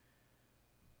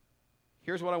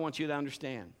 Here's what I want you to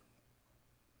understand.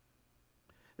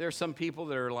 There are some people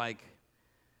that are like,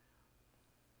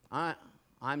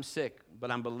 I'm sick, but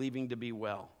I'm believing to be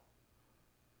well.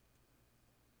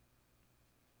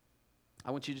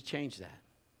 I want you to change that.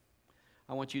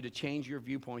 I want you to change your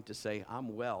viewpoint to say,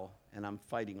 I'm well and I'm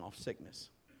fighting off sickness.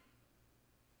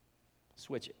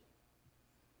 Switch it.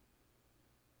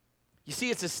 You see,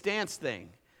 it's a stance thing.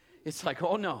 It's like,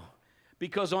 oh no.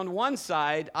 Because on one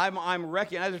side, I'm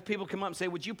recognizing, people come up and say,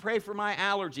 would you pray for my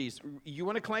allergies? You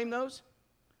want to claim those?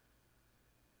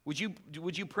 Would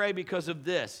you pray because of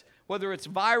this? Whether it's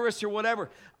virus or whatever.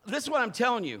 This is what I'm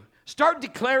telling you. Start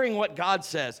declaring what God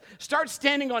says. Start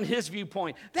standing on his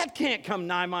viewpoint. That can't come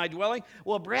nigh my dwelling.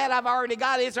 Well, Brad, I've already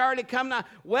got it. It's already come nigh.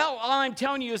 Well, all I'm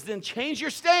telling you is then change your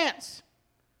stance.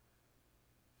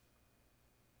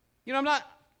 You know, I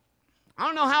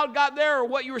don't know how it got there or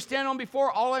what you were standing on before.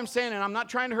 All I'm saying, and I'm not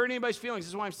trying to hurt anybody's feelings, this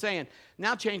is what I'm saying.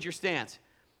 Now change your stance.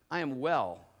 I am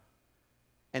well,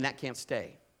 and that can't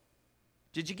stay.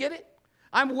 Did you get it?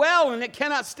 I'm well, and it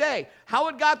cannot stay. How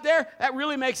it got there, that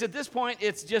really makes, at this point,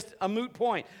 it's just a moot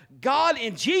point. God,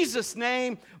 in Jesus'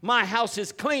 name, my house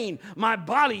is clean. My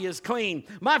body is clean.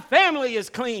 My family is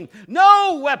clean.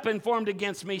 No weapon formed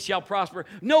against me shall prosper.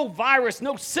 No virus,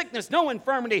 no sickness, no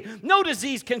infirmity, no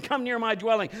disease can come near my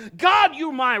dwelling. God,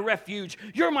 you're my refuge.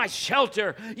 You're my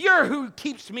shelter. You're who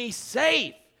keeps me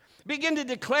safe. Begin to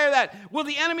declare that. Will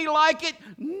the enemy like it?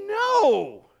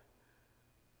 No.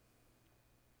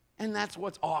 And that's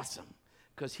what's awesome,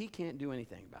 because he can't do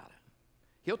anything about it.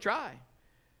 He'll try,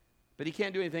 but he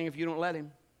can't do anything if you don't let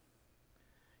him.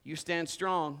 You stand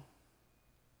strong.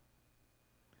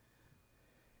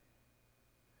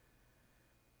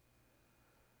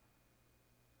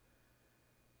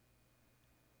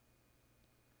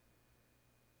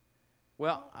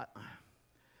 Well,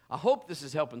 I hope this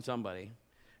is helping somebody,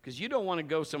 because you don't want to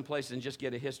go someplace and just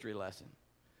get a history lesson.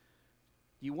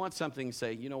 You want something to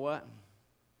say, you know what?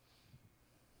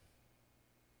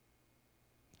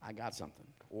 I got something.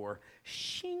 Or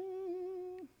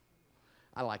shing.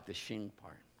 I like the shing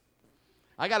part.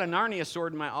 I got a Narnia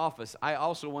sword in my office. I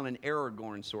also want an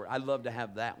Aragorn sword. I'd love to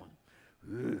have that one.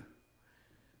 Ugh.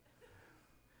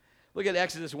 Look at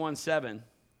Exodus 1:7.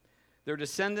 Their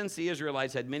descendants, the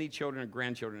Israelites, had many children and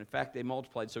grandchildren. In fact, they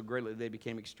multiplied so greatly they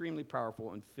became extremely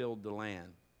powerful and filled the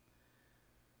land.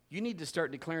 You need to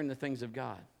start declaring the things of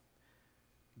God.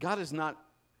 God has not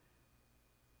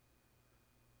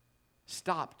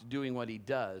stopped doing what he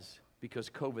does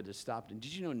because COVID has stopped. And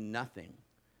did you know nothing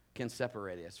can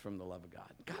separate us from the love of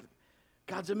God?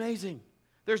 God's amazing.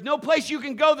 There's no place you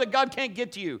can go that God can't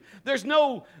get to you. There's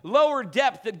no lower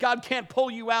depth that God can't pull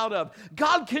you out of.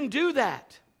 God can do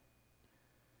that.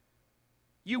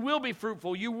 You will be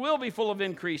fruitful. You will be full of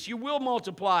increase. You will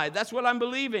multiply. That's what I'm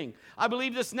believing. I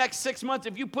believe this next 6 months,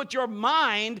 if you put your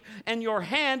mind and your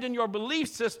hand and your belief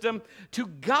system to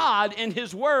God and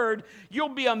his word, you'll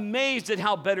be amazed at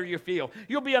how better you feel.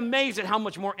 You'll be amazed at how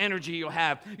much more energy you'll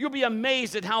have. You'll be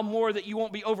amazed at how more that you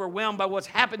won't be overwhelmed by what's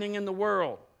happening in the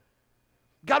world.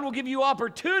 God will give you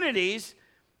opportunities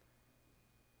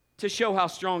to show how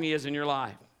strong he is in your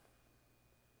life.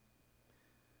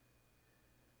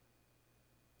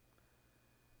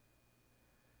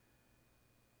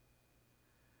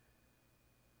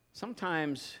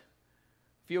 Sometimes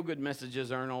feel-good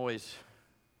messages aren't always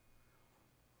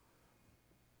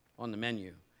on the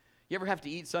menu. You ever have to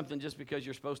eat something just because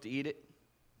you're supposed to eat it?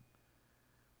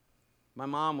 My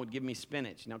mom would give me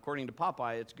spinach. Now, according to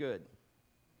Popeye, it's good.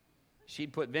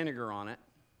 She'd put vinegar on it.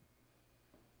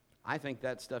 I think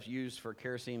that stuff's used for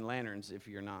kerosene lanterns if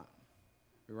you're not.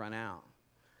 You run out.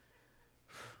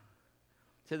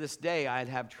 To this day, I'd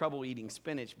have trouble eating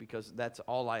spinach because that's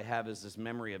all I have is this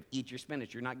memory of eat your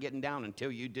spinach. You're not getting down until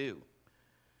you do.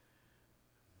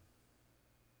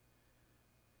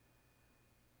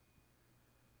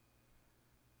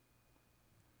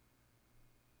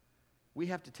 We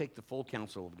have to take the full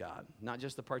counsel of God, not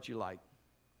just the parts you like.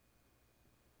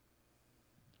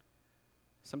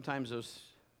 Sometimes those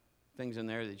things in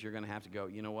there that you're going to have to go,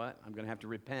 you know what? I'm going to have to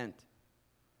repent.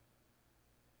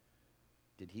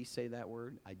 Did he say that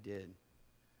word? I did.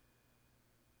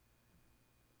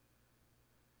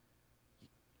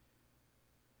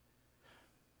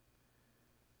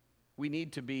 We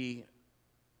need to be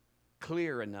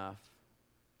clear enough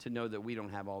to know that we don't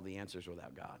have all the answers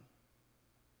without God.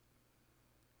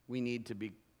 We need to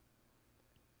be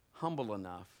humble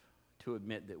enough to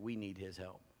admit that we need his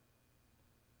help.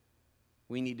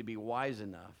 We need to be wise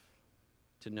enough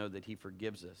to know that he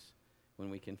forgives us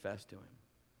when we confess to him.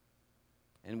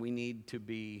 And we need to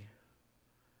be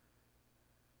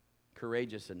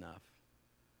courageous enough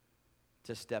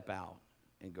to step out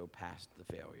and go past the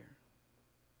failure.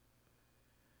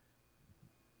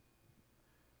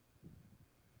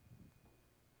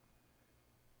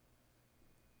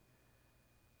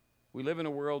 We live in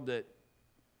a world that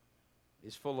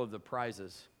is full of the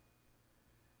prizes.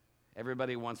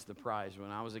 Everybody wants the prize.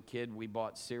 When I was a kid, we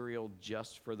bought cereal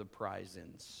just for the prize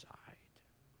inside.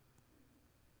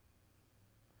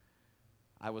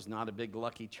 I was not a big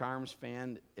Lucky Charms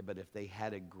fan, but if they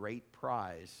had a great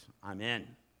prize, I'm in.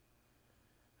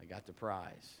 I got the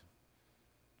prize.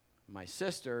 My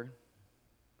sister,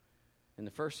 in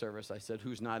the first service, I said,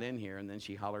 "Who's not in here?" And then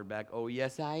she hollered back, "Oh,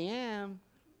 yes, I am."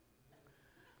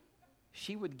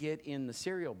 She would get in the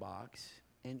cereal box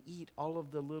and eat all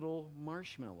of the little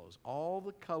marshmallows, all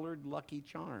the colored Lucky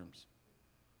Charms,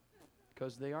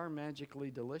 because they are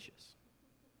magically delicious.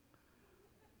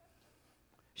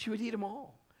 She would eat them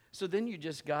all. So then you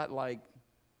just got like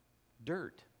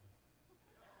dirt.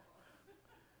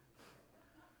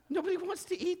 Nobody wants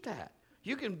to eat that.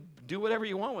 You can do whatever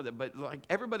you want with it, but like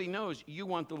everybody knows you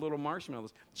want the little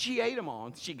marshmallows. She ate them all,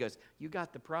 and she goes, "You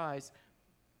got the prize."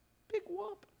 Big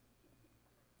whoop.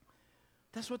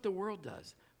 That's what the world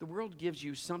does. The world gives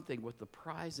you something with the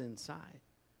prize inside.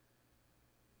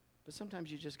 But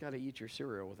sometimes you just got to eat your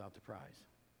cereal without the prize.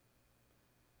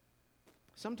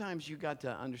 Sometimes you got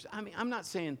to understand. I mean, I'm not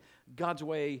saying God's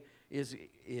way is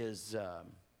going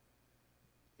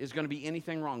to be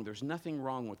anything wrong. There's nothing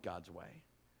wrong with God's way.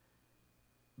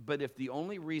 But if the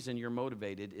only reason you're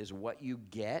motivated is what you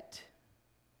get,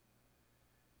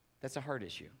 that's a heart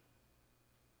issue.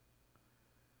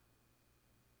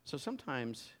 So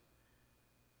sometimes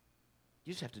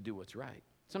you just have to do what's right.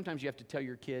 Sometimes you have to tell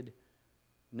your kid,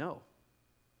 "No,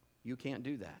 you can't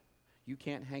do that. You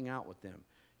can't hang out with them.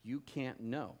 You can't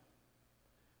know."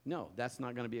 No, that's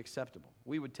not going to be acceptable.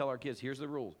 We would tell our kids, here's the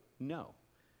rules. No.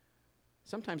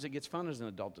 Sometimes it gets fun as an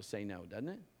adult to say no, doesn't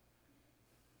it?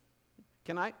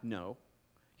 Can I? No.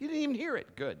 You didn't even hear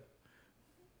it. Good.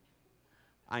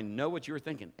 I know what you were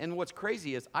thinking. And what's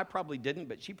crazy is I probably didn't,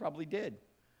 but she probably did.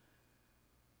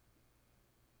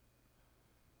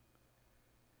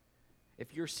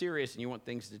 If you're serious and you want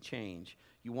things to change,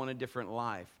 you want a different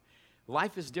life.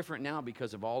 Life is different now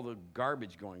because of all the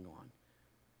garbage going on.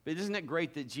 But isn't it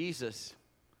great that Jesus,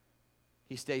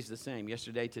 he stays the same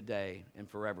yesterday, today, and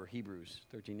forever? Hebrews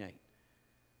 13:8.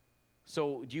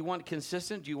 So do you want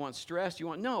consistent? Do you want stress? Do you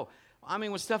want, no. I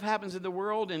mean, when stuff happens in the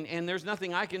world and there's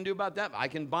nothing I can do about that, I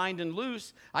can bind and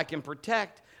loose, I can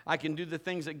protect, I can do the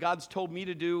things that God's told me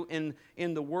to do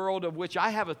in the world of which I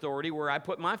have authority, where I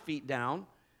put my feet down.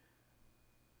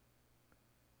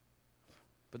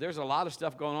 But there's a lot of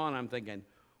stuff going on. I'm thinking,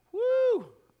 whoo,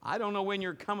 I don't know when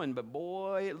you're coming, but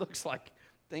boy, it looks like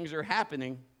things are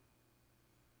happening.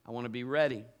 I want to be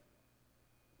ready.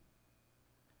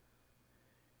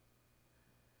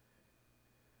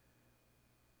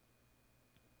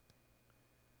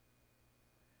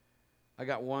 I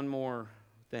got one more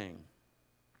thing,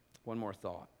 one more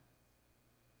thought.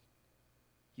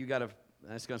 You got to,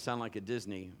 that's going to sound like a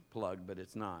Disney plug, but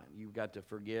it's not. You've got to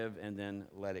forgive and then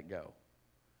let it go.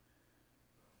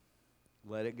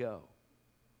 Let it go.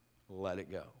 Let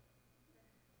it go.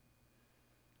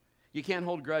 You can't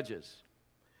hold grudges.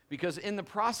 Because in the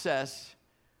process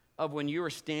of when you are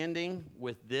standing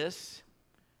with this,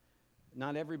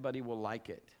 not everybody will like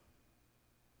it.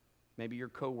 Maybe your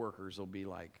coworkers will be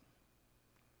like,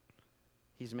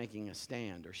 he's making a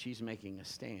stand or she's making a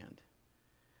stand.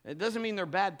 It doesn't mean they're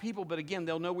bad people, but again,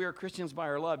 they'll know we are Christians by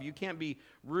our love. You can't be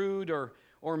rude or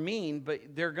mean,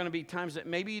 but there are going to be times that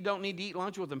maybe you don't need to eat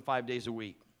lunch with them 5 days a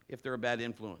week if they're a bad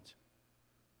influence.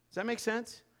 Does that make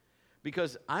sense?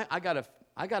 Because I got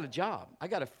a job. I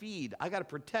got to feed. I got to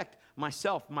protect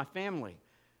myself, my family,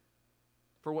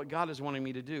 for what God is wanting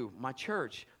me to do. My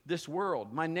church, this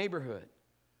world, my neighborhood.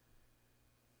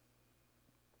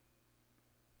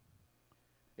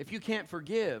 If you can't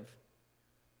forgive,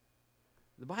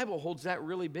 the Bible holds that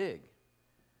really big.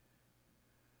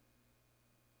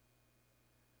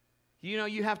 You know,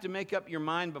 you have to make up your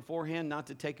mind beforehand not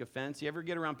to take offense. You ever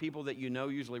get around people that you know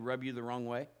usually rub you the wrong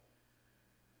way?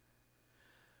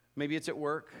 Maybe it's at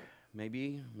work.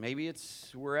 Maybe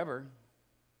it's wherever.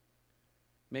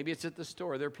 Maybe it's at the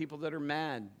store. There are people that are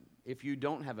mad if you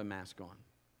don't have a mask on.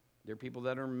 There are people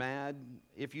that are mad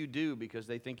if you do because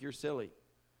they think you're silly.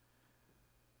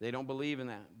 They don't believe in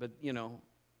that. But, you know,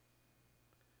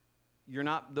 you're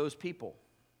not those people.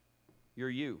 You're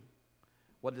you.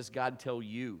 What does God tell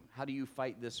you? How do you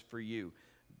fight this for you?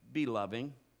 Be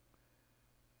loving.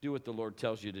 Do what the Lord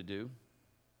tells you to do.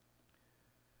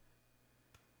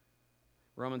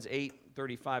 Romans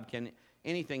 8:35, can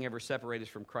anything ever separate us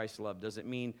from Christ's love? Does it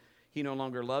mean he no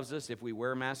longer loves us if we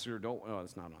wear masks or don't? Oh,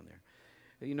 it's not on there.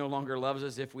 He no longer loves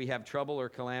us if we have trouble or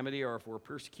calamity or if we're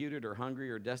persecuted or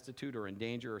hungry or destitute or in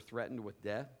danger or threatened with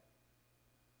death.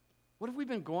 What have we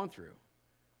been going through?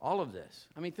 All of this.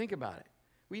 I mean, think about it.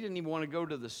 We didn't even want to go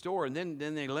to the store, and then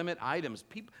they limit items.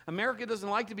 America doesn't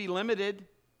like to be limited.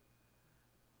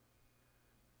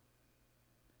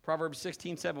 Proverbs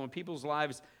 16:7, when people's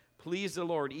lives please the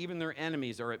Lord, even their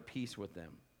enemies are at peace with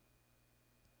them.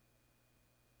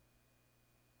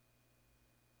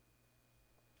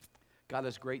 God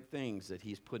has great things that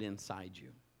he's put inside you.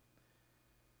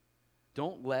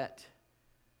 Don't let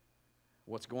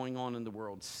what's going on in the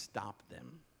world stop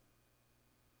them.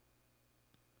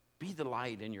 Be the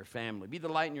light in your family. Be the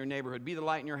light in your neighborhood. Be the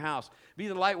light in your house. Be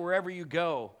the light wherever you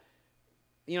go.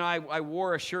 You know, I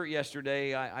wore a shirt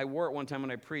yesterday. I wore it one time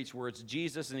when I preached where it's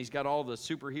Jesus and he's got all the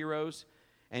superheroes.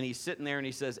 And he's sitting there and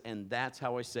he says, and that's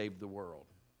how I saved the world.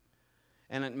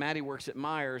 And Maddie works at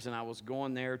Myers and I was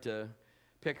going there to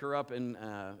pick her up. And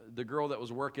the girl that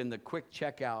was working the quick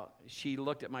checkout, she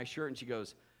looked at my shirt and she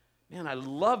goes, man, I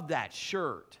love that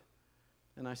shirt.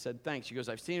 And I said, thanks. She goes,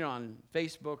 I've seen it on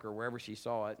Facebook or wherever she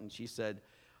saw it. And she said,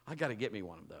 I got to get me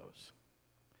one of those.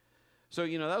 So,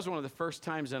 you know, that was one of the first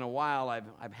times in a while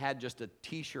I've had just a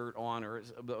T-shirt on or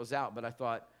that was out. But I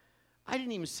thought, I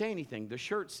didn't even say anything. The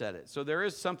shirt said it. So there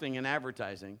is something in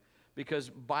advertising because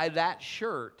by that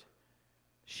shirt,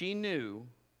 she knew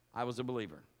I was a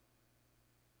believer.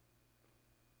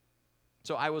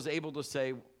 So I was able to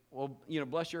say, well, you know,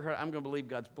 bless your heart. I'm going to believe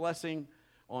God's blessing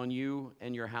on you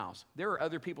and your house. There are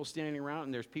other people standing around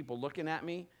and there's people looking at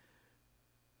me.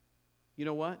 You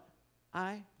know what?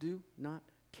 I do not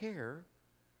care.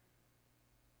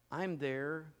 I'm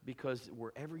there because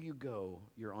wherever you go,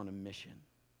 you're on a mission.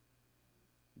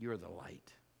 You're the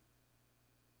light.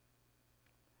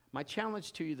 My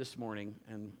challenge to you this morning,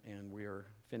 and we are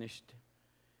finished,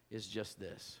 is just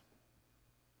this.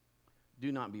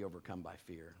 Do not be overcome by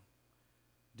fear.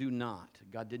 Do not.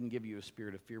 God didn't give you a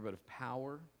spirit of fear, but of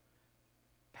power.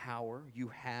 Power. You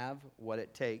have what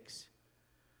it takes.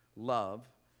 Love.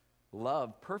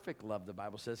 Love, perfect love, the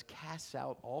Bible says, casts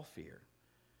out all fear.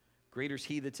 Greater is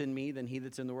he that's in me than he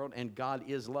that's in the world, and God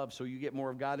is love. So you get more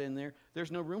of God in there,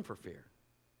 there's no room for fear.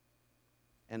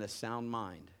 And a sound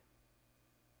mind.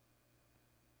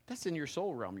 That's in your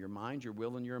soul realm, your mind, your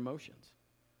will, and your emotions.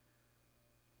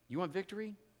 You want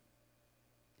victory?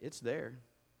 It's there.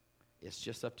 It's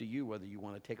just up to you whether you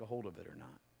want to take a hold of it or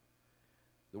not.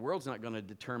 The world's not going to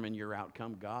determine your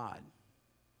outcome. God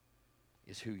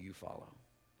is who you follow.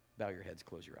 Bow your heads,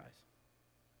 close your eyes.